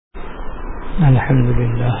الحمد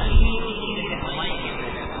لله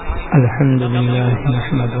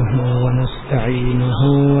نحمده ونستعينه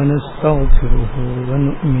ونستغفره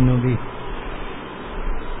ونؤمن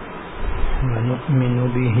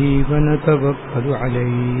به ونتوكل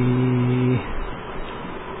عليه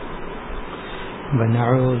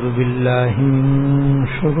ونعوذ بالله من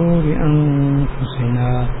شرور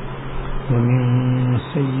أنفسنا ومن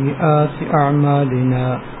سيئات أعمالنا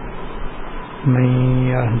من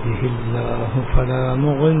يهده الله فلا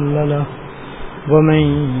مضل له ومن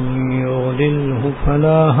يضلله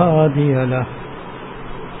فلا هادي له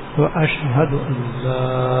وأشهد أن لا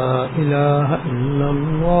إله إلا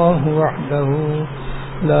الله وحده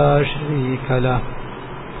لا شريك له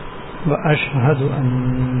وأشهد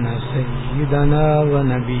أن سيدنا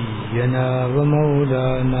ونبينا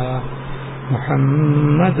ومولانا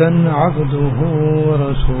محمدا عبده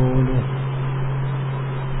ورسوله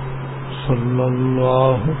صلى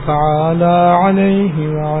الله تعالى عليه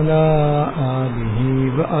وعلى آله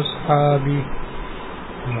وأصحابه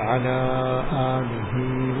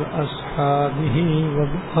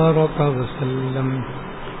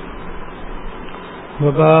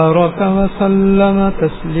وبارك وسلم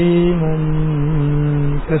تسليما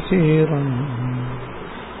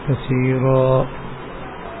كثيرا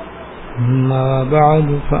أما بعد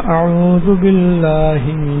فأعوذ بالله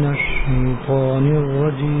من الشيطان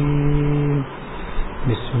الرجيم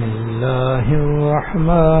بسم الله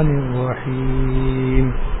الرحمن الرحيم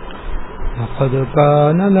لقد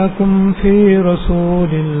كان لكم في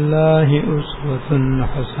رسول الله أسوة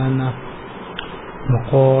حسنة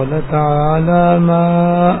وقال تعالى ما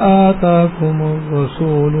آتاكم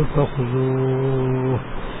الرسول فخذوه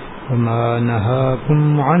وما نهاكم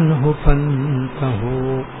عنه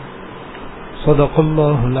فانتهوا صدق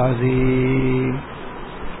اللہ العظیم.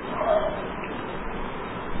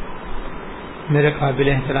 میرے قابل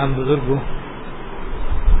احترام بزرگوں،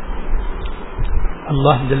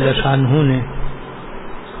 اللہ جل شانہ نے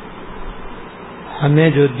ہمیں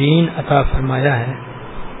جو دین عطا فرمایا ہے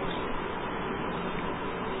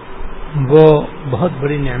وہ بہت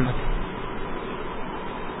بڑی نعمت ہے،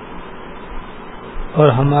 اور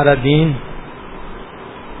ہمارا دین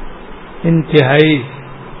انتہائی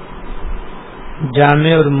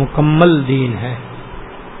جامع اور مکمل دین ہے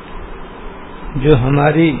جو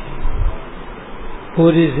ہماری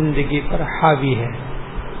پوری زندگی پر حاوی ہے.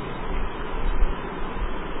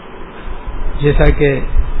 جیسا کہ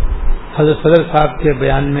حضرت صدر صاحب کے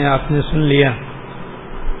بیان میں آپ نے سن لیا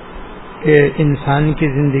کہ انسان کی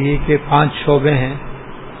زندگی کے 5 شعبے ہیں: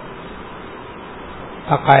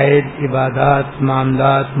 عقائد، عبادات،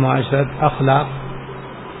 معاملات، معاشرت، اخلاق.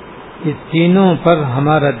 یہ تینوں پر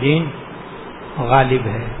ہمارا دین غالب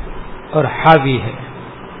ہے اور حاوی ہے.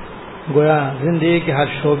 گویا زندگی کے ہر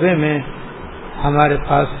شعبے میں ہمارے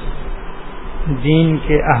پاس دین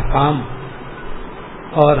کے احکام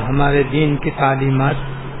اور ہمارے دین کی تعلیمات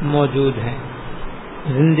موجود ہیں.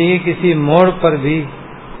 زندگی کسی موڑ پر بھی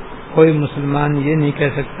کوئی مسلمان یہ نہیں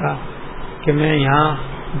کہہ سکتا کہ میں یہاں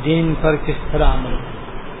دین پر کس طرح عمل کروں.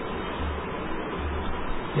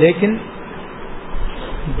 لیکن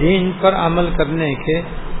دین پر عمل کرنے کے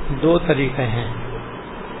 2 طریقے ہیں.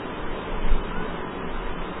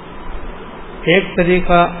 ایک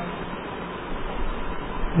طریقہ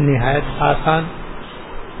نہایت آسان،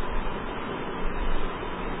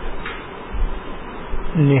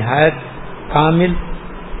 نہایت کامل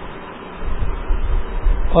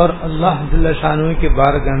اور اللہ جل شانہ کی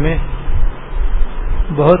بارگاہ میں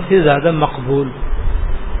بہت ہی زیادہ مقبول،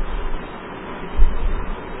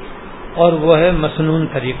 اور وہ ہے مسنون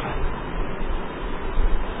طریقہ،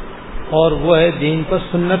 اور وہ ہے دین پر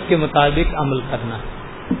سنت کے مطابق عمل کرنا.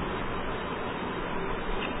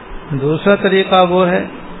 دوسرا طریقہ وہ ہے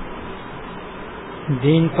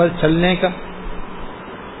دین پر چلنے کا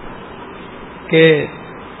کہ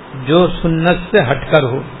جو سنت سے ہٹ کر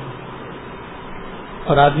ہو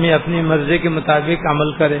اور آدمی اپنی مرضی کے مطابق عمل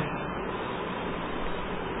کرے.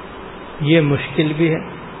 یہ مشکل بھی ہے،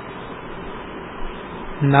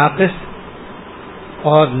 ناقص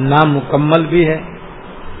اور نامکمل بھی ہے،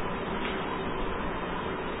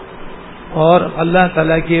 اور اللہ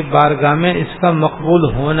تعالیٰ کی بارگاہ میں اس کا مقبول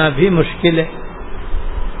ہونا بھی مشکل ہے.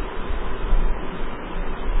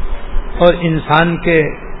 اور انسان کے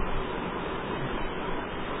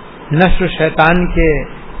نفس و شیطان کے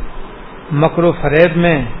مکر و فریب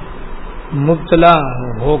میں مبتلا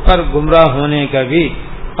ہو کر گمراہ ہونے کا بھی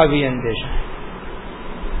قوی اندیشہ ہے.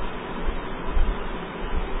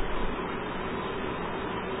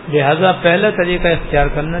 لہذا پہلا طریقہ اختیار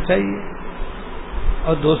کرنا چاہیے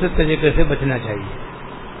اور دوسرے طریقے سے بچنا چاہیے.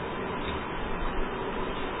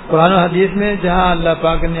 قرآن و حدیث میں جہاں اللہ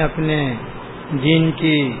پاک نے اپنے دین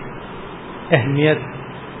کی اہمیت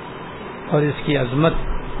اور اس کی عظمت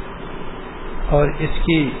اور اس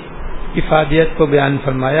کی افادیت کو بیان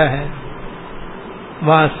فرمایا ہے،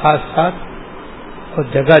 وہاں ساتھ ساتھ اور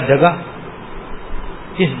جگہ جگہ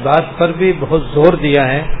اس بات پر بھی بہت زور دیا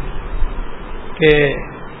ہے کہ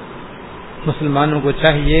مسلمانوں کو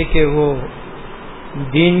چاہیے کہ وہ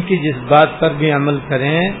دین کی جس بات پر بھی عمل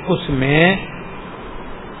کریں اس میں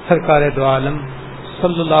سرکار دو عالم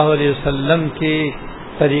صلی اللہ علیہ وسلم کے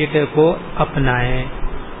طریقے کو اپنائیں۔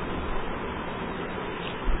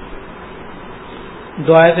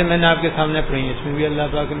 دو آیتیں میں نے آپ کے سامنے پڑھی ہیں، اس میں بھی اللہ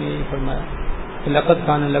پاک نے یہ فرمایا کہ لقد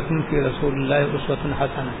کان لکم فی رسول اللہ اسوۃ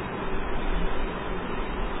حسنہ،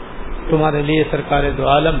 تمہارے لیے سرکار دو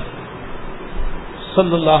عالم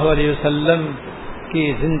صلی اللہ علیہ وسلم کی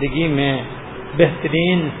زندگی میں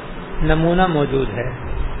بہترین نمونہ موجود ہے۔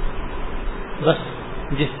 بس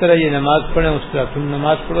جس طرح یہ نماز پڑھیں اس طرح تم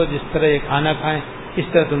نماز پڑھو، جس طرح یہ کھانا کھائیں اس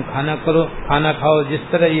طرح تم کھانا کھاؤ، جس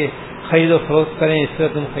طرح یہ خرید و فروخت کریں اس طرح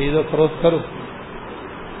تم خرید و فروخت کرو،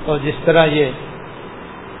 اور جس طرح یہ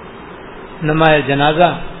نماز جنازہ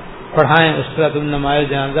پڑھائیں اس طرح تم نماز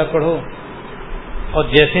جنازہ پڑھو، اور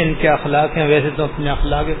جیسے ان کے اخلاق ہیں ویسے تم اپنے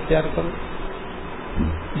اخلاق اختیار کرو،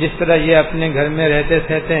 جس طرح یہ اپنے گھر میں رہتے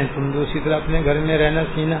سہتے ہیں تم دوسری طرح اپنے گھر میں رہنا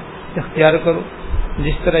سینا اختیار کرو،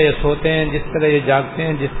 جس طرح یہ سوتے ہیں، جس طرح یہ جاگتے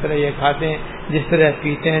ہیں، جس طرح یہ کھاتے ہیں، جس طرح یہ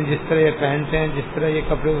پیتے ہیں، جس طرح یہ پہنتے ہیں، جس طرح یہ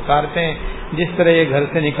کپڑے اتارتے ہیں، جس طرح یہ گھر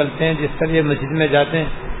سے نکلتے ہیں، جس طرح یہ مسجد میں جاتے ہیں،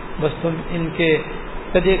 بس تم ان کے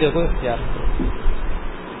طریقے کو اختیار کرو۔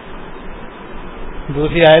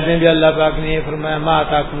 دوسری آیت میں بھی اللہ پاک نے یہ فرمایا ما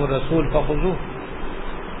آتاکم الرسول فخذوہ،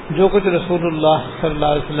 جو کچھ رسول اللہ صلی اللہ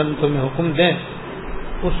علیہ وسلم تمہیں حکم دیں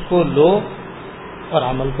اس کو لو اور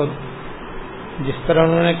عمل کرو، جس طرح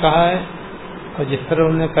انہوں نے کہا ہے اور جس طرح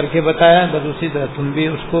انہوں نے کر کے بتایا ہے بس اسی طرح تم بھی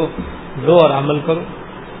اس کو لو اور عمل کرو۔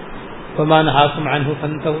 وما نہاکم عنہ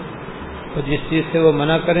فانتہوا، اور جس چیز سے وہ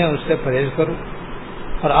منع کریں اس سے پرہیز کرو،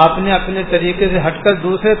 اور آپ نے اپنے طریقے سے ہٹ کر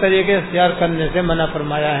دوسرے طریقے اختیار کرنے سے منع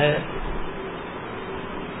فرمایا ہے۔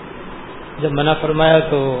 جب منع فرمایا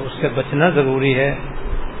تو اس سے بچنا ضروری ہے۔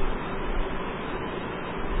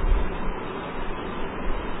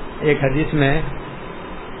 ایک حدیث میں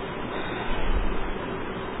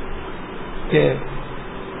کہ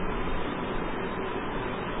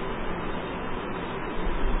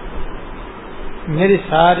میری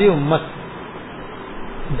ساری امت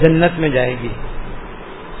جنت میں جائے گی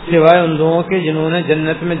سوائے ان لوگوں کے جنہوں نے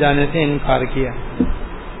جنت میں جانے سے انکار کیا۔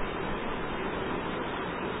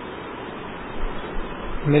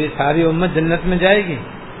 میری ساری امت جنت میں جائے گی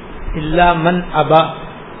الا من ابا،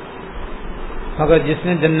 مگر جس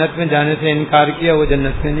نے جنت میں جانے سے انکار کیا وہ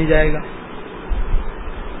جنت میں نہیں جائے گا۔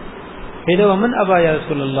 ومن ابا یا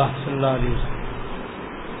رسول اللہ صلی اللہ علیہ وسلم،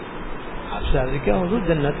 آپ سے عرض کیا حضور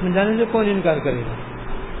جنت میں جانے سے کون انکار کرے گا؟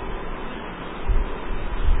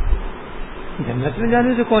 جنت میں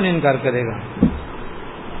جانے سے کون انکار کرے گا؟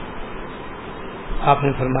 آپ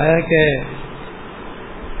نے فرمایا کہ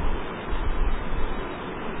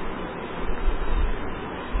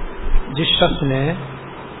جس شخص نے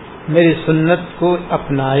میری سنت کو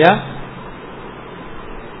اپنایا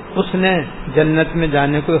اس نے جنت میں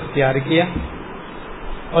جانے کو اختیار کیا،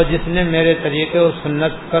 اور جس نے میرے طریقے اور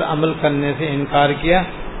سنت پر عمل کرنے سے انکار کیا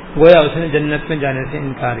گویا اس نے جنت میں جانے سے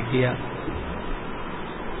انکار کیا۔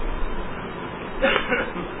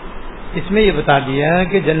 اس میں یہ بتا دیا ہے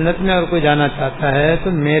کہ جنت میں اگر کوئی جانا چاہتا ہے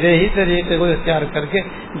تو میرے ہی طریقے کو اختیار کر کے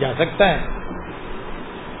جا سکتا ہے،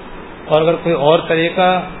 اور اگر کوئی اور طریقہ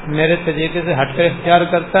میرے طریقے سے ہٹ کر اختیار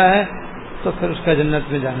کرتا ہے تو پھر اس کا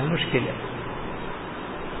جنت میں جانا مشکل ہے،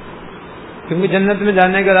 کیونکہ جنت میں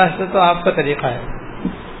جانے کا راستہ تو آپ کا طریقہ ہے،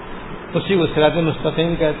 اسی کو صراط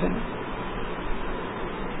مستقیم کہتے ہیں۔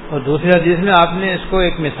 اور دوسری حدیث میں آپ نے اس کو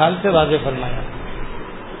ایک مثال سے واضح فرمایا،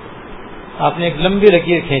 آپ نے ایک لمبی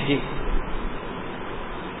لکیر کھینچی،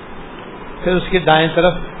 پھر اس کی دائیں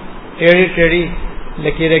طرف ٹیڑھی ٹیڑھی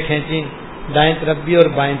لکیریں کھینچی، دائیں طرف بھی اور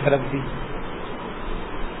بائیں طرف بھی۔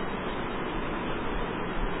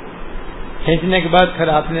 کھینچنے کے بعد پھر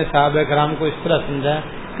آپ نے صحابہ کرام کو اس طرح سمجھایا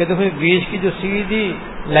کہ دیکھو بیچ کی جو سیدھی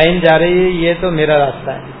لائن جا رہی ہے یہ تو میرا راستہ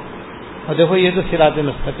ہے، اور دیکھو یہ تو صراط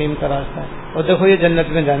مستقیم کا راستہ ہے، اور دیکھو یہ جنت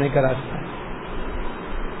میں جانے کا راستہ ہے،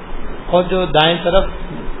 اور جو دائیں طرف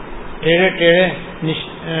ٹیڑھے ٹیڑھے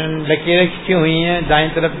لکیریں کھینچی ہوئی ہیں دائیں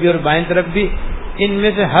طرف بھی اور بائیں طرف بھی، ان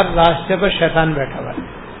میں سے ہر راستے پر شیطان بیٹھا ہوا ہے،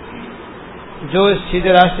 جو اس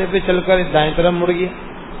سیدھے راستے پہ چل کر دائیں طرف مڑ گیا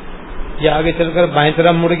یا آگے چل کر بائیں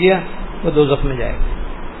طرف مڑ گیا وہ دوزخ میں جائے گا۔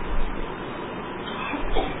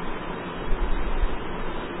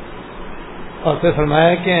 اور پھر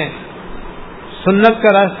فرمایا کہ سنت کا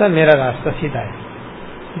راستہ میرا راستہ سیدھا ہے،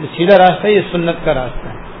 جو سیدھا راستہ ہے یہ سنت کا راستہ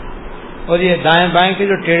ہے، اور یہ دائیں بائیں کے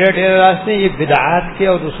جو ٹیڑھے ٹیڑھے راستے ہیں یہ بدعات کے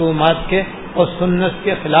اور رسومات کے اور سنت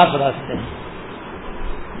کے خلاف راستے ہیں۔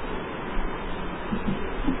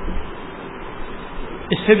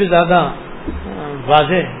 اس سے بھی زیادہ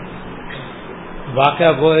واضح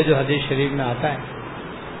واقعہ وہ ہے جو حدیث شریف میں آتا ہے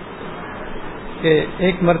کہ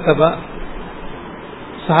ایک مرتبہ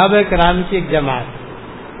صحابہ کرام کی ایک جماعت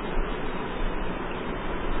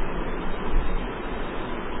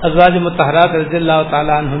ازواج مطہرات رضی اللہ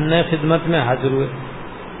تعالی عنہن نے خدمت میں حاضر ہوئے۔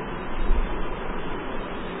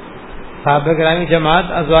 صحابہ کرام کی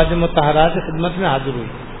جماعت ازواج مطہرات کی خدمت میں حاضر ہوئی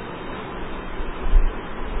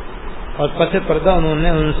اور پس پردہ انہوں نے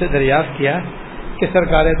ان سے دریافت کیا کہ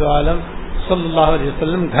سرکار دو عالم صلی اللہ علیہ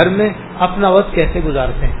وسلم گھر میں اپنا وقت کیسے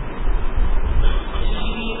گزارتے ہیں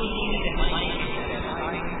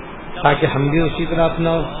تاکہ ہم بھی اسی طرح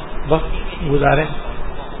اپنا وقت گزاریں۔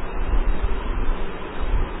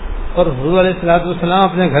 اور حضور علیہ الصلوۃ والسلام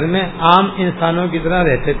اپنے گھر میں عام انسانوں کی طرح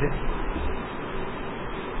رہتے تھے،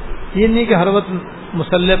 یہ نہیں کہ ہر وقت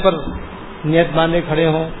مصلی پر نیت باندھے کھڑے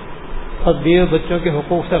ہوں اور بیوی بچوں کے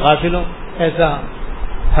حقوق سے غافل ہوں، ایسا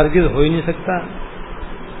ہرگز ہو ہی نہیں سکتا،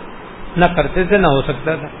 نہ کرتے تھے نہ ہو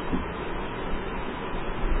سکتا تھا۔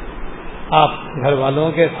 آپ گھر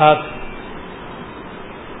والوں کے ساتھ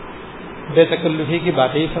بے تکلفی کی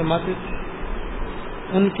باتیں ہی فرماتے تھے،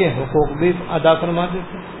 ان کے حقوق بھی ادا فرماتے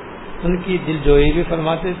تھے، ان کی دل جوئی بھی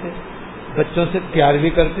فرماتے تھے، بچوں سے پیار بھی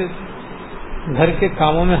کرتے تھے، گھر کے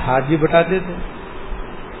کاموں میں ہاتھ بھی بٹاتے تھے،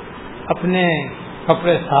 اپنے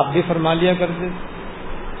کپڑے صاف بھی فرما لیا کرتے تھے،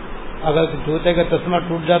 اگر جوتے کا تسمہ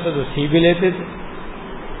ٹوٹ جاتا تو سی بھی لیتے تھے،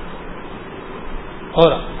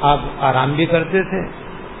 اور آپ آرام بھی کرتے تھے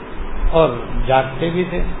اور جاگتے بھی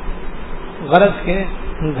تھے، غرض کے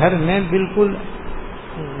گھر میں بالکل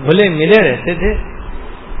گھلے ملے رہتے تھے،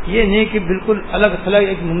 یہ نہیں کہ بالکل الگ تھلگ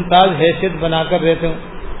ایک ممتاز حیثیت بنا کر رہتے ہوں،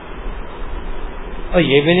 اور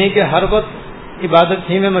یہ بھی نہیں کہ ہر وقت عبادت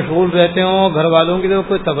ہی میں مشغول رہتے ہوں، گھر والوں کی طرف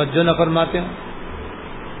کوئی توجہ نہ فرماتے ہوں۔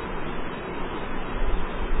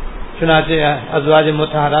 چنانچہ ازواج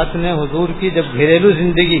مطہرات نے حضور کی جب گھریلو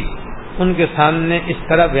زندگی ان کے سامنے اس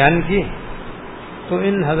طرح بیان کی تو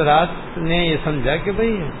ان حضرات نے یہ سمجھا کہ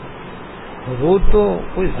بھئی حضور تو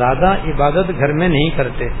کوئی زیادہ عبادت گھر میں نہیں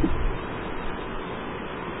کرتے،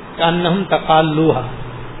 کأنہم تقالوہا،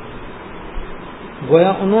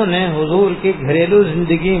 گویا انہوں نے حضور کی گھریلو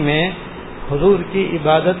زندگی میں حضور کی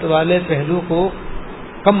عبادت والے پہلو کو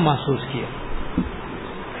کم محسوس کیا۔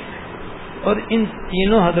 اور ان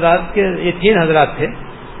تینوں حضرات کے، یہ تین حضرات تھے،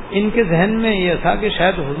 ان کے ذہن میں یہ تھا کہ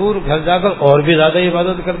شاید حضور گھر جا کر اور بھی زیادہ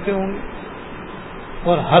عبادت کرتے ہوں گے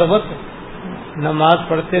اور ہر وقت نماز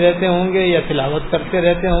پڑھتے رہتے ہوں گے یا تلاوت کرتے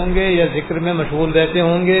رہتے ہوں گے یا ذکر میں مشغول رہتے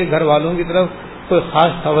ہوں گے، گھر والوں کی طرف کوئی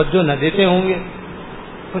خاص توجہ نہ دیتے ہوں گے،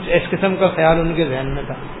 کچھ اس قسم کا خیال ان کے ذہن میں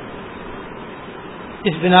تھا۔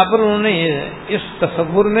 اس بنا پر انہوں نے اس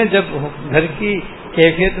تصور میں جب گھر کی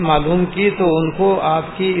کیفیت معلوم کی تو ان کو آپ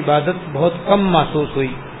کی عبادت بہت کم محسوس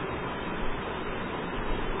ہوئی۔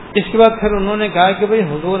 اس کے بعد پھر انہوں نے کہا کہ بھئی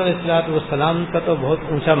حضور علیہ الصلوۃ والسلام کا تو بہت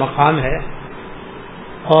اونچا مقام ہے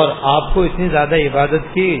اور آپ کو اتنی زیادہ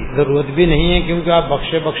عبادت کی ضرورت بھی نہیں ہے کیونکہ آپ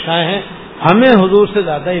بخشے بخشائے ہیں، ہمیں حضور سے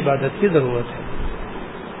زیادہ عبادت کی ضرورت ہے۔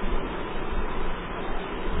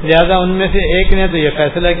 لہذا ان میں سے ایک نے تو یہ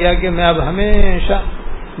فیصلہ کیا کہ میں اب ہمیشہ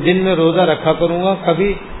دن میں روزہ رکھا کروں گا،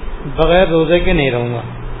 کبھی بغیر روزے کے نہیں رہوں گا۔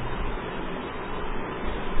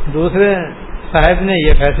 دوسرے صاحب نے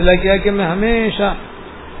یہ فیصلہ کیا کہ میں ہمیشہ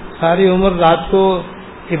ساری عمر رات کو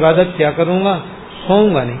عبادت کیا کروں گا،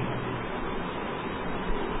 سوؤں گا نہیں۔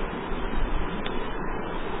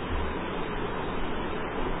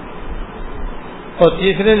 اور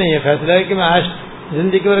تیسرے نے یہ فیصلہ ہے کہ میں آج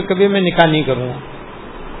زندگی بھر کبھی میں نکاح نہیں کروں گا،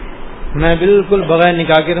 میں بالکل بغیر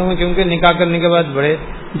نکاح کے رہوں گا، کیونکہ نکاح کرنے کے بعد بڑے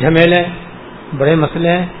جھمیلے ہیں، بڑے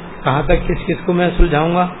مسئلے ہیں، کہاں تک کس کس کو میں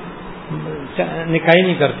سلجھاؤں گا، نکاح ہی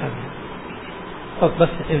نہیں کرتا، اور بس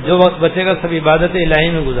جو وقت بچے گا سب عبادت الہی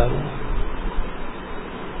میں گزاروں گا۔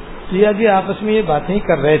 یہ ابھی آپس میں یہ باتیں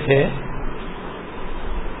کر رہے تھے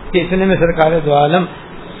کہ اتنے میں سرکار دو عالم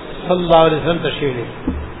صلی اللہ علیہ وسلم تشریف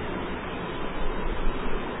لے،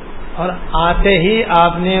 اور آتے ہی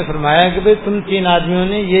آپ نے فرمایا کہ بھئی تم تین آدمیوں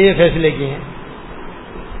نے یہ فیصلے کیے ہیں،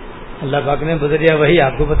 اللہ پاک نے بذریعہ وہی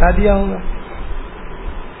آپ کو بتا دیا ہوگا۔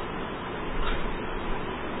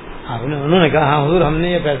 انہوں نے کہا ہاں حضور ہم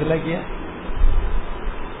نے یہ فیصلہ کیا۔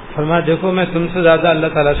 فرمایا دیکھو میں تم سے زیادہ اللہ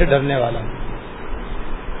تعالیٰ سے ڈرنے والا ہوں،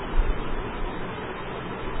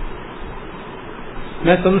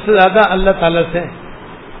 میں تم سے زیادہ اللہ تعالیٰ سے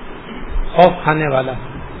خوف کھانے والا ہوں،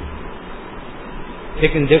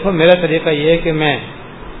 لیکن دیکھو میرا طریقہ یہ ہے کہ میں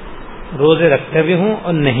روزے رکھتا بھی ہوں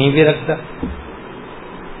اور نہیں بھی رکھتا،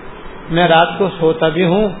 میں رات کو سوتا بھی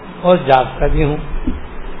ہوں اور جاگتا بھی ہوں۔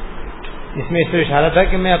 اس میں اس پر اشارہ تھا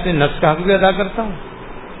کہ میں اپنے نفس کا حق بھی ادا کرتا ہوں،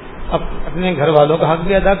 اپنے گھر والوں کا حق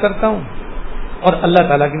بھی ادا کرتا ہوں، اور اللہ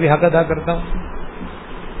تعالیٰ کی بھی حق ادا کرتا ہوں،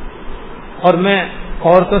 اور میں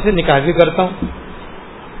عورتوں سے نکاح بھی کرتا ہوں۔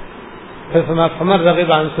 پھر فمن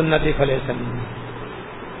رغب عن سنتی فلیس منی،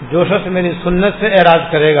 جو شخص میری سنت سے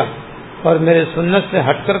اعراض کرے گا اور میرے سنت سے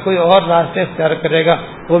ہٹ کر کوئی اور راستے اختیار کرے گا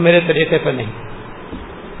وہ میرے طریقے پر نہیں۔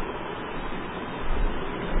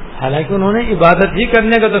 حالانکہ انہوں نے عبادت ہی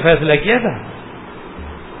کرنے کا تو فیصلہ کیا تھا،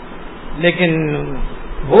 لیکن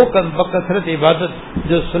وہ بکثرت عبادت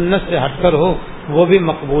جو سنت سے ہٹ کر ہو وہ بھی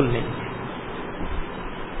مقبول نہیں ہے۔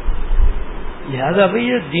 لہذا بھئی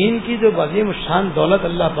یہ دین کی جو عظیم شان دولت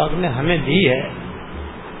اللہ پاک نے ہمیں دی ہے،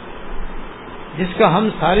 جس کا ہم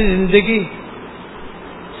ساری زندگی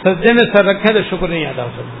سجدے میں سر رکھیں تو شکر نہیں ادا ہو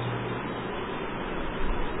سکتا۔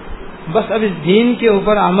 بس اب اس دین کے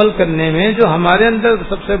اوپر عمل کرنے میں جو ہمارے اندر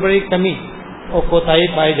سب سے بڑی کمی اور کوتاہی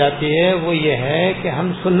پائی جاتی ہے وہ یہ ہے کہ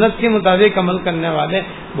ہم سنت کے مطابق عمل کرنے والے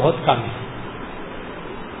بہت کم ہیں،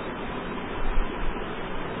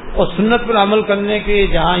 اور سنت پر عمل کرنے کی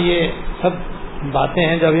جہاں یہ سب باتیں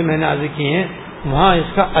ہیں جو ابھی میں نے عرض کی ہیں وہاں اس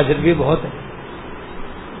کا اجر بھی بہت ہے۔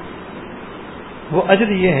 وہ اجر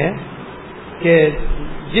یہ ہے کہ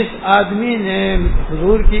جس آدمی نے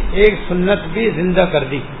حضور کی ایک سنت بھی زندہ کر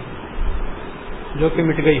دی جو کہ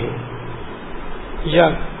مٹ گئی ہو، یا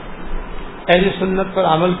ایسی سنت پر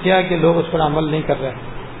عمل کیا کہ لوگ اس پر عمل نہیں کر رہے،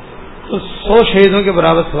 تو 100 شہیدوں کے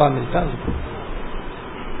برابر ثواب ملتا ہے۔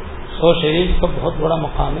 100 شہید کا بہت بڑا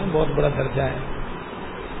مقام ہے، بہت بڑا درجہ ہے۔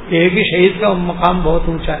 ایک ہی شہید کا مقام بہت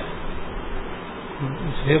اونچا ہے،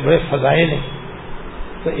 اس سے بڑے فضائل ہیں۔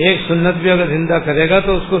 تو ایک سنت بھی اگر زندہ کرے گا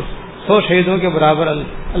تو اس کو 100 شہیدوں کے برابر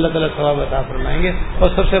اللہ تعالیٰ ثواب عطا فرمائیں گے، اور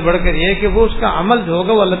سب سے بڑھ کر یہ کہ وہ اس کا عمل جو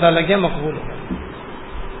ہوگا وہ اللہ تعالیٰ کے مقبول ہوگا۔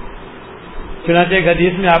 چنانچہ ایک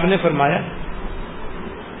حدیث میں آپ نے فرمایا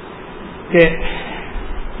کہ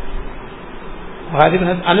غالب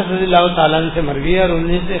انس رضی اللہ تعالیٰ عنہ سے مروی ہے اور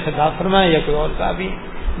انہیں سے خطاب فرمایا، یا کوئی اور صحابی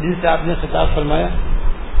جن سے آپ نے خطاب فرمایا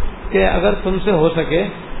کہ اگر تم سے ہو سکے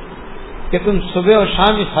کہ تم صبح اور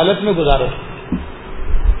شام اس حالت میں گزارو،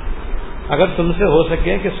 اگر تم سے ہو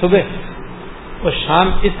سکے کہ صبح اور شام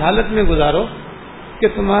اس حالت میں گزارو کہ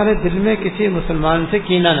تمہارے دل میں کسی مسلمان سے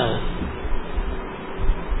کینہ نہ ہو،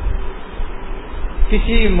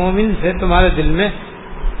 کسی مومن سے تمہارے دل میں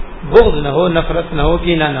بغض نہ ہو، نفرت نہ ہو،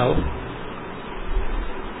 کینہ نہ ہو،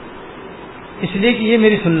 اس لیے کہ یہ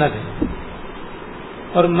میری سنت ہے،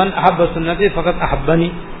 اور من احب سنتی فقط احبنی،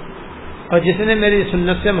 اور جس نے میری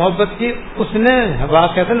سنت سے محبت کی اس نے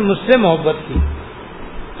واقعتاً مجھ سے محبت کی،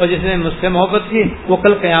 اور جس نے مجھ سے محبت کی وہ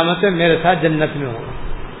کل قیامت میں میرے ساتھ جنت میں ہوگا۔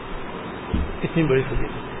 اتنی بڑی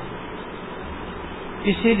فضیلت،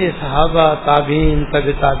 اسی لیے صحابہ، تابعین،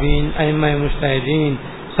 تبع تابعین، ائمہ مجتہدین،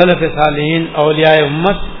 سلف صالحین، اولیاء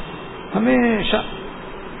امت ہمیشہ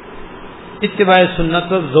اتباع سنت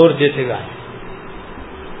پر زور دیتے گئے۔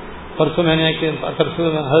 پرسوں میں نے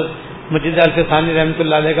مجید الفسانی رحمۃ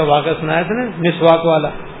اللہ علیہ کا واقعہ سنایا تھا نا، مسواک والا،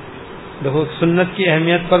 دیکھو سنت کی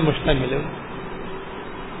اہمیت پر مشتمل ہے۔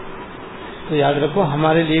 تو یاد رکھو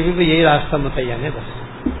ہمارے لیے بھی یہی راستہ متعین ہے۔ بس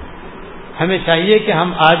ہمیں چاہیے کہ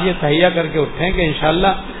ہم آج یہ تہیہ کر کے اٹھیں کہ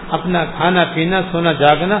انشاءاللہ اپنا کھانا پینا سونا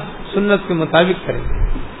جاگنا سنت کے مطابق کریں گے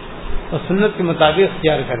اور سنت کے مطابق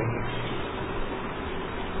اختیار کریں گے،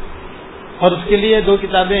 اور اس کے لیے 2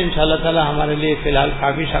 کتابیں انشاءاللہ تعالی ہمارے لیے فی الحال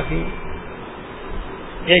کافی شافی ہیں۔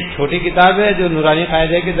 ایک چھوٹی کتاب ہے جو نورانی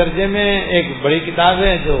قاعدہ کے درجے میں، ایک بڑی کتاب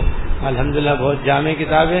ہے جو الحمدللہ بہت جامع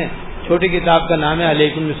کتاب ہے۔ چھوٹی کتاب کا نام ہے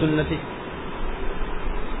علیکم بسنتی،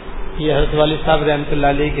 یہ حضرت والد صاحب رحمۃ اللہ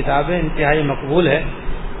علیہ کی کتاب ہے، انتہائی مقبول ہے،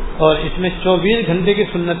 اور اس میں 24 گھنٹے کی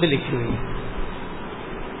سنتیں لکھی ہوئی ہیں،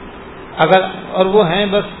 اگر اور وہ ہیں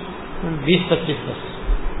بس 20-25 بس،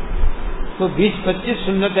 تو 20-25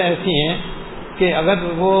 سنتیں ایسی ہیں کہ اگر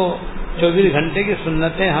وہ 24 گھنٹے کی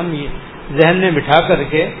سنتیں ہم ذہن میں بٹھا کر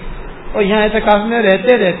کے اور یہاں اعتکاف میں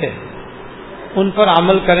رہتے رہتے ان پر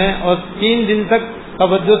عمل کریں اور 3 دن تک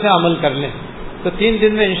توجہ سے عمل کر لیں تو 3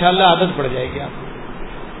 دن میں انشاءاللہ عادت پڑ جائے گی آپ کو۔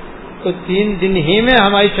 تو 3 دن ہی میں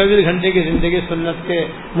ہماری 24 گھنٹے کی زندگی سنت کے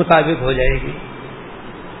مطابق ہو جائے گی۔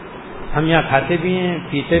 ہم یہاں کھاتے بھی ہیں،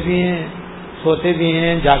 پیتے بھی ہیں، سوتے بھی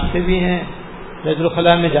ہیں، جاگتے بھی ہیں، بیت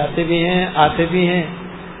الخلاء میں جاتے بھی ہیں، آتے بھی ہیں،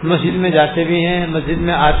 مسجد میں جاتے بھی ہیں، مسجد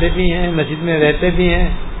میں آتے بھی ہیں، مسجد میں رہتے بھی ہیں،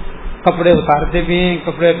 کپڑے اتارتے بھی ہیں،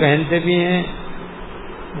 کپڑے پہنتے بھی ہیں۔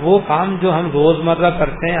 وہ کام جو ہم روزمرہ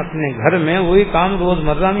کرتے ہیں اپنے گھر میں وہی کام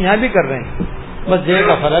روزمرہ ہم یہاں بھی کر رہے ہیں، بس جگہ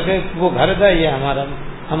کا فرق ہے، وہ گھر تھا، یہ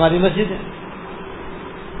ہماری مسجد ہے۔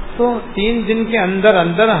 تو 3 دن کے اندر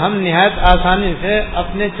اندر ہم نہایت آسانی سے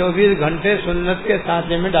اپنے 24 گھنٹے سنت کے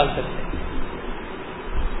سانچے میں ڈال سکتے ہیں.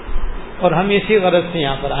 اور ہم اسی غرض سے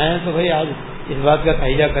یہاں پر آئے ہیں. تو بھائی آج اس بات کا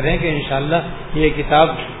تہیہ کریں کہ انشاءاللہ یہ کتاب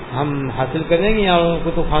ہم حاصل کریں گے. یہاں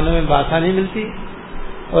کتب خانوں میں بآسانی ملتی ہے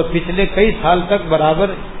اور پچھلے کئی سال تک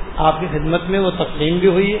برابر آپ کی خدمت میں وہ تقسیم بھی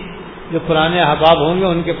ہوئی ہے. جو پرانے احباب ہوں گے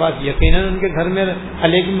ان کے پاس یقیناً ان کے گھر میں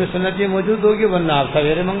علیکم بالسنت یہ موجود ہوگی, ورنہ آپ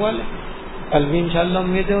سویرے منگوا لیں. کل بھی انشاءاللہ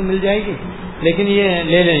امید ہے وہ مل جائے گی, لیکن یہ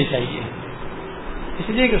لے لینی چاہیے. اس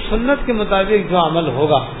لیے کہ سنت کے مطابق جو عمل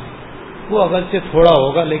ہوگا وہ اگرچہ تھوڑا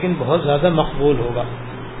ہوگا لیکن بہت زیادہ مقبول ہوگا,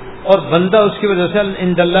 اور بندہ اس کی وجہ سے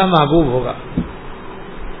عند اللہ محبوب ہوگا.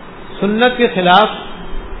 سنت کے خلاف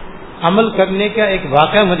عمل کرنے کا ایک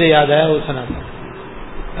واقعہ مجھے یاد آیا, وہ سناتا ہوں,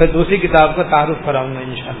 پھر دوسری کتاب کا تعارف کراؤں گا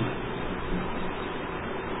انشاءاللہ.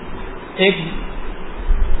 ایک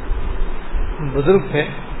بزرگ تھے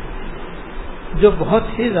جو بہت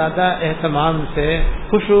ہی زیادہ اہتمام سے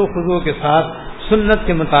خشوع و خضوع کے ساتھ سنت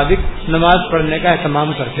کے مطابق نماز پڑھنے کا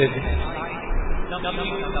اہتمام کرتے تھے.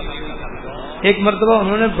 ایک مرتبہ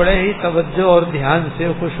انہوں نے بڑے ہی توجہ اور دھیان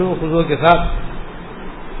سے خشوع و خضوع کے ساتھ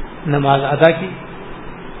نماز ادا کی.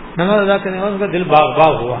 نماز ادا کرنے کے بعد ان کا دل باغ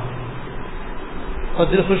باغ ہوا اور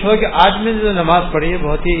دل خوش ہوا کہ آج میں جو نماز پڑھی ہے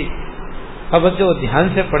بہت ہی توجہ و دھیان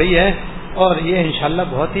سے پڑھی ہے اور یہ انشاءاللہ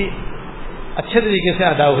بہت ہی اچھے طریقے سے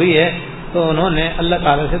ادا ہوئی ہے. تو انہوں نے اللہ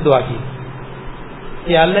تعالی سے دعا کی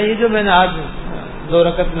کہ اللہ یہ جو میں نے آج 2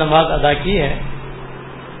 رکعت نماز ادا کی ہے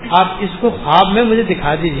آپ اس کو خواب میں مجھے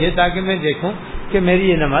دکھا دیجئے تاکہ میں دیکھوں کہ میری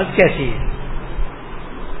یہ نماز کیسی ہے.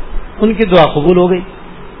 ان کی دعا قبول ہو گئی.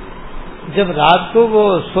 جب رات کو وہ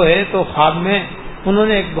سوئے تو خواب میں انہوں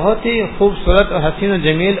نے ایک بہت ہی خوبصورت اور حسین و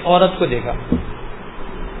جمیل عورت کو دیکھا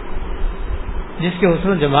جس کے حسن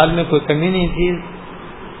و جمال میں کوئی کمی نہیں تھی.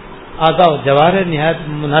 اعضاء و جوارح نہایت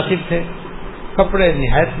مناسب تھے, کپڑے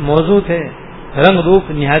نہایت موزوں تھے, رنگ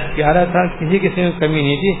روپ نہایت پیارا تھا, کسی قسم میں کمی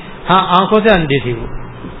نہیں تھی. ہاں آنکھوں سے اندھی تھی, وہ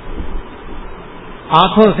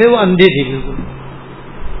آنکھوں سے وہ اندھی تھی بالکل.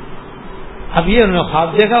 اب یہ انہوں نے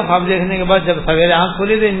خواب دیکھا. خواب دیکھنے کے بعد جب سویرے آنکھ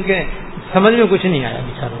کھولی تو ان کے سمجھ میں کچھ نہیں آیا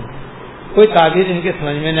بیچاروں کو, کوئی تعبیر ان کے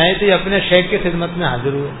سمجھ میں نہیں آئی. تو یہ اپنے شیخ کی خدمت میں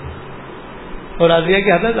حاضر ہوئے اور عرض کیا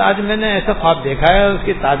کہ حضرت آج میں نے ایسا خواب دیکھا ہے, اس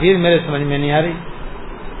کی تعبیر میرے سمجھ میں نہیں آ رہی,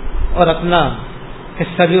 اور اپنا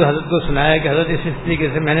قصہ بھی حضرت کو سنایا کہ حضرت اس طریقے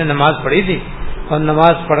سے میں نے نماز پڑھی تھی اور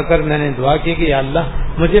نماز پڑھ کر میں نے دعا کی کہ یا اللہ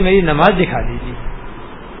مجھے میری نماز دکھا دیجیے.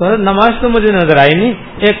 تو حضرت نماز تو مجھے نظر آئی نہیں,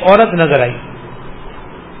 ایک عورت نظر آئی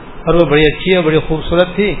اور وہ بڑی اچھی اور بڑی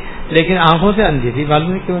خوبصورت تھی لیکن آنکھوں سے اندھی تھی.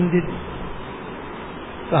 معلوم نہیں کیوں اندھی تھی.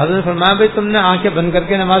 تو حضرت نے فرمایا بھائی تم نے آنکھیں بند کر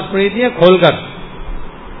کے نماز پڑھی تھی یا کھول کر؟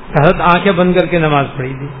 حضرت آنکھیں بند کر کے نماز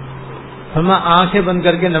پڑھی تھی. فرمایا آنکھیں بند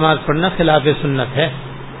کر کے نماز پڑھنا خلاف سنت ہے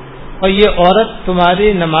اور یہ عورت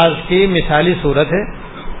تمہاری نماز کی مثالی صورت ہے,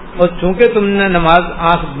 اور چونکہ تم نے نماز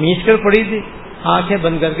آنکھ میچ کر پڑھی تھی, آنکھیں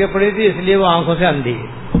بند کر کے پڑھی تھی, اس لیے وہ آنکھوں سے اندھی ہے.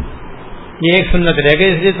 یہ ایک سنت رہ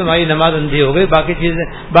گئی, اس لیے تمہاری نماز اندھی ہو گئی.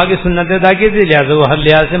 باقی سنتیں ادا کی تھی, لہٰذا وہ ہر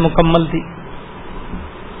لحاظ سے مکمل تھی.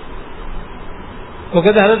 وہ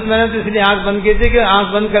کہتے حضرت میں نے تو اس لیے آنکھ بند کی تھی کہ آنکھ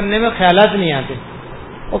بند کرنے میں خیالات نہیں آتے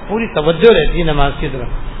اور پوری توجہ رہتی ہے نماز کی طرف.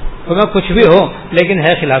 تو میں کچھ بھی ہو لیکن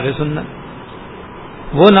ہے خلاف سنت.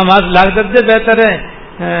 وہ نماز لاکھ درجے بہتر ہے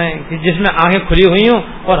کہ جس میں آنکھیں کھلی ہوئی ہوں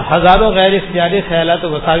اور ہزاروں غیر اختیاری خیالات و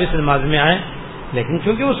وساوس نماز میں آئیں, لیکن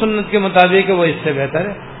چونکہ وہ سنت کے مطابق ہے وہ اس سے بہتر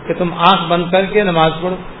ہے کہ تم آنکھ بند کر کے نماز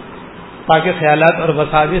پڑھو تاکہ خیالات اور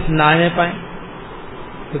وساوس نہ آنے پائیں.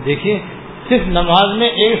 تو دیکھیے صرف نماز میں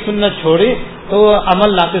ایک سنت چھوڑی تو وہ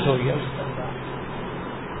عمل ناقص ہو گیا.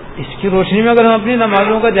 اس کی روشنی میں اگر ہم اپنی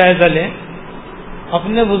نمازوں کا جائزہ لیں,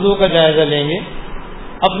 اپنے وضو کا جائزہ لیں گے,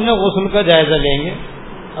 اپنے غسل کا جائزہ لیں گے,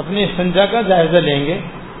 اپنے استنجا کا جائزہ لیں گے,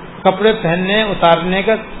 کپڑے پہننے اتارنے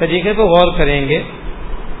کا طریقے پہ غور کریں گے,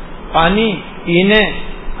 پانی پینے,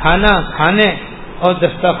 کھانا کھانے اور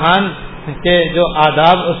دسترخوان کے جو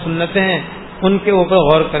آداب اور سنتیں ہیں ان کے اوپر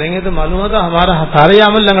غور کریں گے, تو معلوم ہوتا ہمارا سارا یہ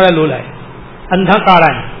عمل لنگڑا لولا ہے, اندھا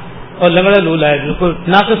کاڑا ہے اور لنگڑا لولا ہے, بالکل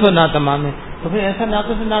ناقص و ناتمام ہے. تو پھر ایسا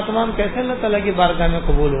ناقص و ناتمام کیسے اللہ تعالیٰ کی بارگاہ میں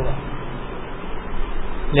قبول ہوگا؟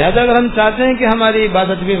 لہذا اگر ہم چاہتے ہیں کہ ہماری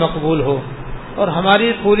عبادت بھی مقبول ہو اور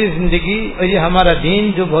ہماری پوری زندگی اور یہ ہمارا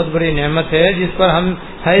دین جو بہت بڑی نعمت ہے جس پر ہم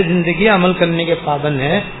ساری زندگی عمل کرنے کے پابند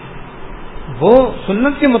ہیں, وہ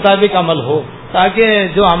سنت کے مطابق عمل ہو, تاکہ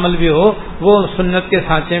جو عمل بھی ہو وہ سنت کے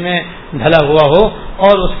سانچے میں ڈھلا ہوا ہو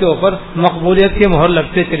اور اس کے اوپر مقبولیت کی مہر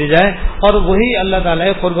لگتے چلی جائے, اور وہی اللہ تعالیٰ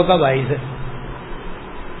قرب کا باعث ہے.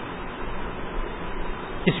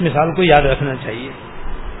 اس مثال کو یاد رکھنا چاہیے.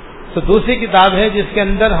 تو دوسری کتاب ہے جس کے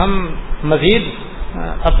اندر ہم مزید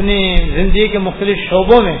اپنی زندگی کے مختلف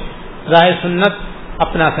شعبوں میں راہ سنت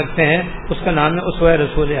اپنا سکتے ہیں، اس کا نام ہے اسوہ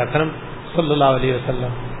رسول اکرم صلی اللہ علیہ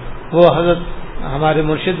وسلم. وہ حضرت ہمارے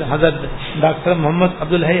مرشد حضرت ڈاکٹر محمد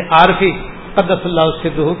عبدالحی عارفی قدس اللہ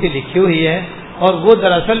سرہ کی لکھی ہوئی ہے، اور وہ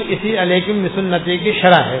دراصل اسی علیکم بسنتی کی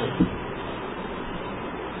شرح ہے.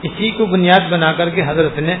 اسی کو بنیاد بنا کر کے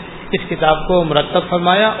حضرت نے اس کتاب کو مرتب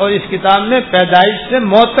فرمایا، اور اس کتاب میں پیدائش سے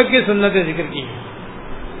موت تک کی سنتیں ذکر کی ہیں.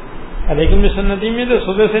 علیکم بسنتی میں تو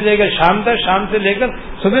صبح سے لے کر شام تک، شام سے لے کر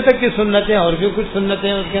صبح تک کی سنتیں، اور بھی کچھ سنتیں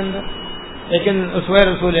ہیں اس کے اندر. لیکن اسوہ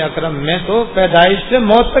رسول اکرم میں تو پیدائش سے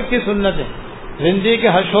موت تک کی سنتیں، زندگی کے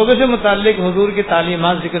ہر شعبے سے متعلق حضور کی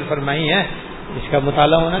تعلیمات ذکر فرمائی ہیں. اس کا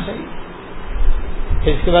مطالعہ ہونا چاہیے.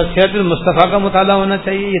 اس کے بعد سیرت المصطفیٰ کا مطالعہ ہونا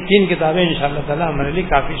چاہیے. یہ 3 کتابیں انشاءاللہ تعالی ہمارے لیے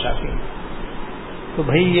کافی شافی ہیں. تو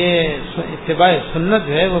بھائی یہ اتباع سنت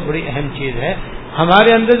جو ہے وہ بڑی اہم چیز ہے.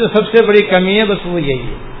 ہمارے اندر جو سب سے بڑی کمی ہے بس وہ یہی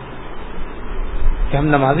ہے کہ ہم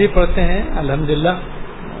نمازی پڑھتے ہیں، الحمدللہ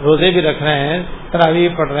روزے بھی رکھ رہے ہیں، تراویح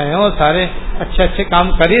پڑھ رہے ہیں، اور سارے اچھے اچھے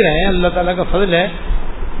کام کر ہی رہے ہیں، اللہ تعالیٰ کا فضل ہے.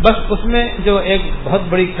 بس اس میں جو ایک بہت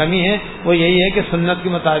بڑی کمی ہے وہ یہی ہے کہ سنت کے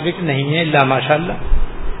مطابق نہیں ہے الا ماشاءاللہ.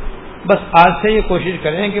 بس آج سے یہ کوشش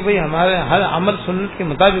کریں کہ بھئی ہمارے ہر عمل سنت کے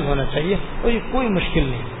مطابق ہونا چاہیے، اور یہ کوئی مشکل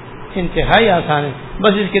نہیں، انتہائی آسان ہے.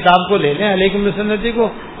 بس اس کتاب کو لے لیں علیکم بسنتی کو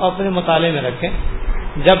اور اپنے مطالعے میں رکھیں.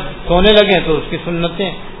 جب سونے لگیں تو اس کی سنتیں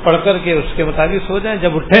پڑھ کر کے اس کے مطابق سو جائیں.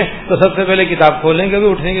 جب اٹھیں تو سب سے پہلے کتاب کھولیں کہ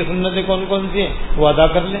اٹھنے کی سنتیں کون کون سی ہیں وہ ادا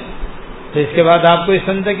کر لیں. تو اس کے بعد آپ کو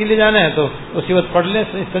استنجا کے لیے جانا ہے تو اسی وقت پڑھ لیں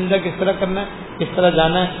استنجا کس طرح کرنا ہے، کس طرح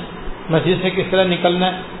جانا ہے، مسجد سے کس طرح نکلنا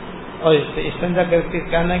ہے، اور استنجا کر کے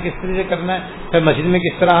کہنا ہے کس طرح سے کرنا ہے، پھر مسجد میں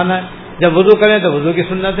کس طرح آنا ہے. جب وضو کریں تو وضو کی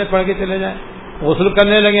سنتیں پڑھ کے چلے جائیں. غسل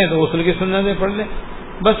کرنے لگیں تو غسل کی سنتیں پڑھ لیں.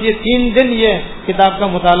 بس یہ 3 دن یہ کتاب کا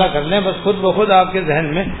مطالعہ کر لیں، بس خود بخود آپ کے ذہن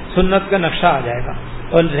میں سنت کا نقشہ آ جائے گا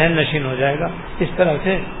اور ذہن نشین ہو جائے گا. اس طرح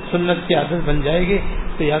سے سنت کی عادت بن جائے گی.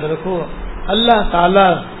 تو یاد رکھو اللہ تعالی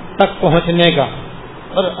تک پہنچنے کا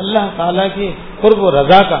اور اللہ تعالی کی قرب و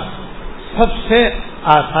رضا کا سب سے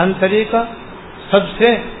آسان طریقہ، سب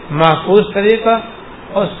سے محفوظ طریقہ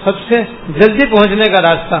اور سب سے جلدی پہنچنے کا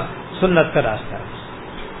راستہ سنت کا راستہ ہے.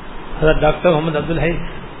 حضرت ڈاکٹر محمد عبدالحی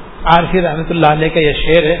عارفی رحمۃ اللہ علیہ کا یہ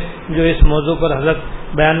شعر ہے جو اس موضوع پر حضرت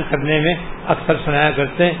بیان کرنے میں اکثر سنایا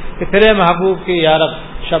کرتے ہیں کہ تیرے محبوب کی یارب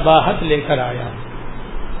شباہت لے کر آیا ہوں،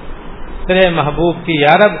 تیرے محبوب کی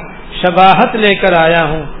یارب شباہت لے کر آیا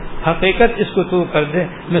ہوں، حقیقت اس کو تو کر دے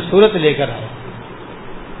میں صورت لے کر آیا.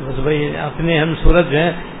 بس بھائی اپنی ہم صورت جو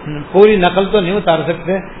ہے پوری نقل تو نہیں اتار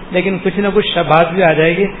سکتے، لیکن کچھ نہ کچھ شباہت بھی آ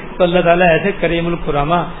جائے گی. تو اللہ تعالیٰ ایسے کریم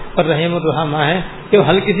الکرامہ اور رحیم الرحمہ ہے کہ وہ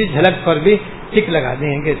ہلکی سی جھلک پر بھی ٹک لگا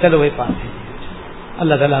دیں گے چلو وہی پاس ہے.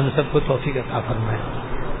 اللہ تعالیٰ ہم سب کو توفیق عطا فرمائے.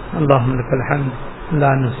 اللہم لک الحمد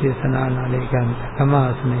لا نحصی ثناء علیک انت کما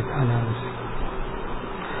اثنیت علی نفسک.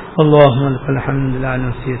 اللهم لك الحمد لا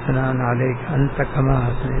نحصي ثناء عليك أنت كما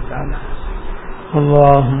أثنيت على نفسك.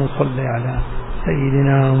 اللهم صل على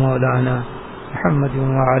سيدنا ومولانا محمد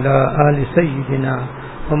وعلى آل سيدنا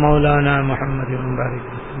ومولانا محمد وبارك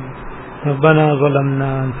وسلم. ربنا ظلمنا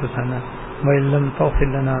أنفسنا وإن لم تغفر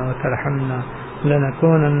لنا وترحمنا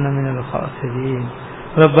لنكونن من الخاسرين.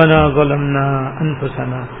 ربنا ظلمنا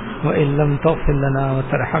أنفسنا وإن لم تغفر لنا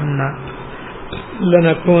وترحمنا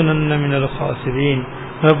لنكونن من الخاسرين.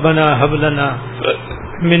 ربنا هب لنا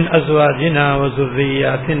من أزواجنا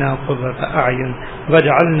وذرياتنا قرة أعين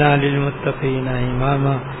واجعلنا للمتقين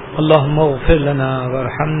إماما. اللهم اغفر لنا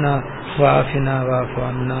وارحمنا وعافنا واعف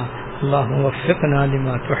عنا. اللهم وفقنا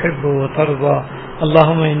لما تحب وترضى.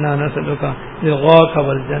 اللهم إنا نسألك رضاك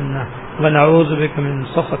والجنة ونعوذ بك من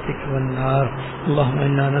سخطك والنار. اللهم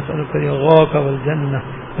إنا نسألك رضاك والجنة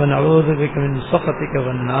ونعوذ بك من سخطك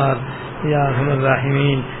والنار. یا ارحم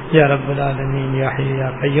الراحمین، یا رب العالمین، یا حی یا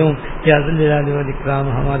قیوم، یا ذی الجلال والاکرام،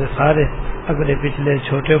 ہمارے سارے اگلے پچھلے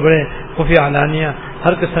چھوٹے بڑے خفی علانیہ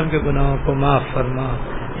ہر قسم کے گناہوں کو معاف فرما.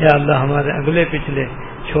 یا اللہ ہمارے اگلے پچھلے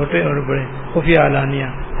چھوٹے اور بڑے خفی علانیہ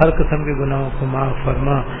ہر قسم کے گناہوں کو معاف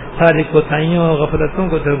فرما. ساری کوتاہیوں اور غفلتوں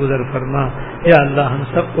کو درگزر فرما. یا اللہ ہم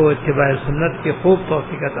سب کو اتباع سنت کی خوب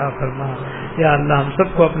توفیق عطا فرما. یا اللہ ہم سب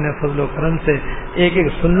کو اپنے فضل و کرم سے ایک ایک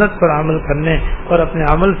سنت پر عمل کرنے اور اپنے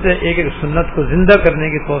عمل سے ایک ایک سنت کو زندہ کرنے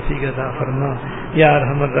کی توفیق عطا فرما. یا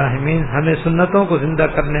ارحم الراحمین ہمیں سنتوں کو زندہ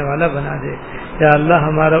کرنے والا بنا دے. یا اللہ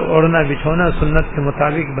ہمارا اوڑھنا بچھونا سنت کے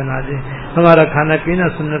مطابق بنا دے. ہمارا کھانا پینا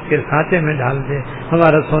سنت کے سانچے میں ڈال دے.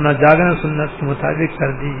 ہمارا سونا جاگنا سنت کے مطابق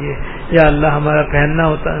کر دی. دیجیے. یا اللہ ہمارا پہننا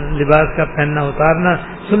لباس کا پہننا اتارنا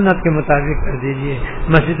سنت کے مطابق کر دیجیے.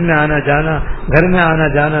 مسجد میں آنا جانا گھر میں آنا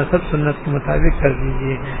جانا سب سنت کے مطابق کر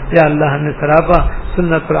دیجیے. یا اللہ ہمیں سراپا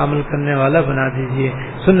سنت پر عمل کرنے والا بنا دیجیے.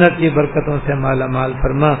 سنت کی برکتوں سے مالا مال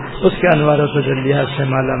فرما, اس کے انوار و تجلیات سے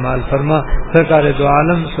مالا مال فرما. سرکار دو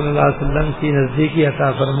عالم صلی اللہ علیہ وسلم کی نزدیکی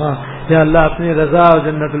عطا فرما. یا اللہ اپنی رضا اور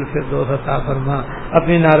جنت الفردوس عطا فرما,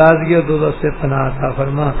 اپنی ناراضگی اور دوزخ سے پناہ عطا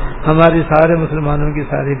فرما. ہماری سارے مسلمانوں کی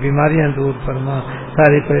ساری بیماریاں دور فرما,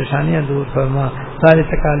 ساری پریشانیاں دور فرما, ساری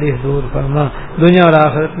تکالیف دور فرما. دنیا اور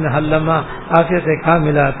آخرت میں حلما عافیت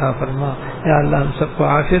کاملہ عطا فرما. یا اللہ ہم سب کو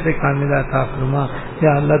عافیت کاملہ عطا فرما.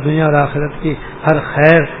 یا اللہ دنیا اور آخرت کی ہر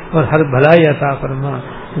خیر اور ہر بھلائی عطا فرما.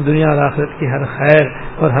 دنیا اور آخرت کی ہر خیر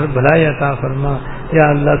اور ہر بھلائی عطا فرما. یا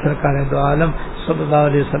اللہ سرکار دو عالم صلی اللہ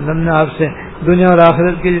علیہ وسلم نے آپ سے دنیا اور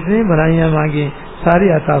آخرت کی جتنی بھلائیاں مانگی ساری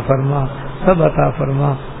عطا فرما, سب عطا فرما,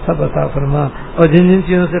 سب عطا فرما. اور جن جن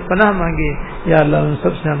چیزوں سے پناہ مانگی یا اللہ ان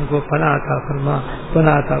سب سے ہم کو پناہ عطا فرما,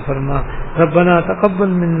 پناہ عطا فرما. ربنا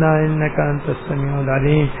تقبل منا انك انت السميع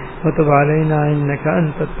العليم وتب علينا انك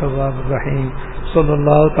انت التواب الرحيم. صلی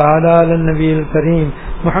اللہ تعالی علی النبی الکریم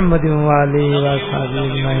محمد وآلہ وصحبہ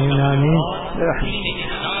اجمعین آمین.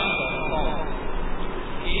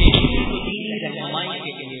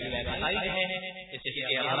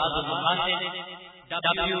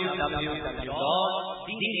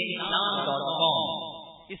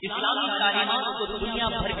 اسلامی تعلیمات کو دنیا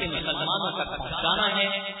بھر کے مسلمانوں تک پہنچانا ہے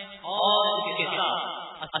اور اس کے ساتھ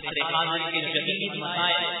عصر حاضر کے جدید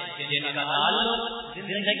مسائل جن کا تعلق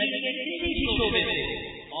زندگی کے کسی بھی شعبے سے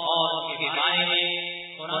اور اس کے بارے میں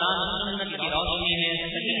قرآن و سنت کی روشنی میں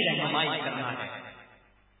صحیح رہنمائی کرنا ہے.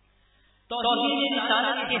 توحید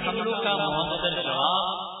رسالت کے حملوں کا مؤثر جواب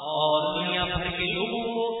اور دنیا بھر کے لوگوں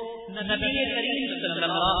کو نبی کریم صلی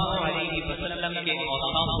اللہ علیہ وسلم کے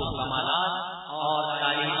اوصاف و کمالات اور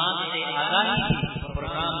تعلیمات سے آگاہی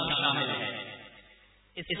پروگرام میں شامل ہے.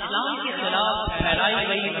 اسلام کے خلاف پھیلائی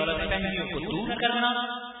گئی غلط فہمیوں کو دور کرنا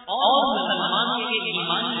اور مسلمانوں کے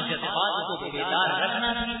ایمانی جذبات کو بیدار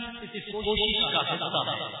رکھنا بھی اس کوشش کا حصہ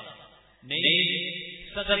ہے.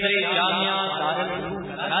 صدر جامعہ دارالعلوم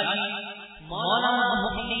کراچی مولانا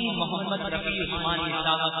مفتی محمد رفیع عثمانی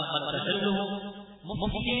صاحب مدرسہ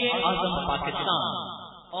مفتی اعظم پاکستان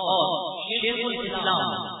اور شیخ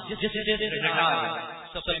الاسلام justice retired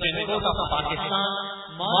supreme court of Pakistan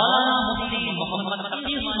مولانا مفتی محمد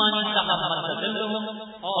تقی عثمانی صاحب مدرسہ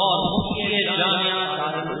اور مفتی جامعہ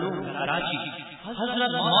دارالعلوم کراچی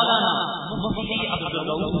حضرت مولانا مفتی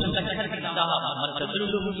عبدالرؤوف سکندری صاحب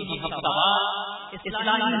مدرسہ کی ہفتہ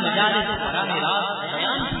اسلامی مجالس براہ راست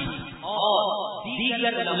بیان کی اور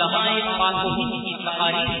دیگر علماء پاک و ہند کی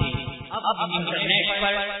تقاریر اب انٹرنیٹ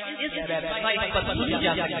پر اس ویب سائٹ پر سنی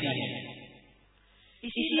جا سکتی ہے.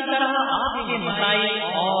 اسی طرح آپ کے مسائل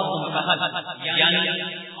اور ان کا حل یعنی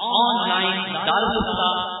آن لائن دارالفتا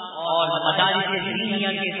اور مدارس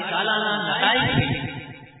دینیہ کے سالانہ نتائج سے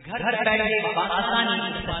گھر بیٹھے بآسانی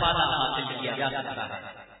استفادہ حاصل کیا جا سکتا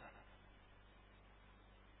ہے.